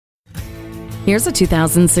Here's a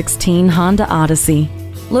 2016 Honda Odyssey.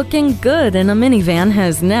 Looking good in a minivan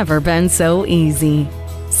has never been so easy.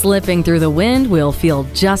 Slipping through the wind will feel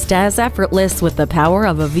just as effortless with the power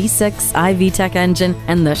of a V6 i-VTEC engine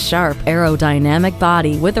and the sharp aerodynamic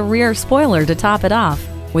body with a rear spoiler to top it off.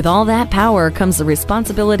 With all that power comes the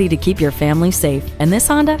responsibility to keep your family safe, and this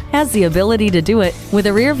Honda has the ability to do it with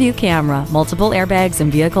a rear view camera, multiple airbags,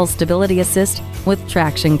 and vehicle stability assist with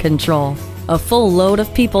traction control. A full load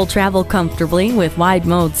of people travel comfortably with wide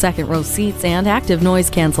mode second row seats and active noise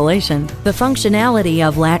cancellation. The functionality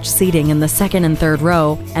of latch seating in the second and third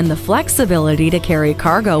row and the flexibility to carry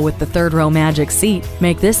cargo with the third row magic seat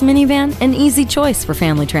make this minivan an easy choice for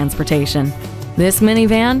family transportation. This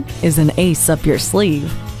minivan is an ace up your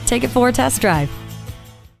sleeve. Take it for a test drive.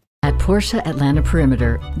 At Porsche Atlanta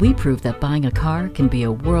Perimeter, we prove that buying a car can be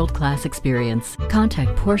a world-class experience.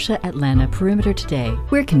 Contact Porsche Atlanta Perimeter today.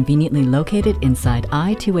 We're conveniently located inside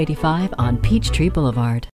I-285 on Peachtree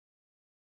Boulevard.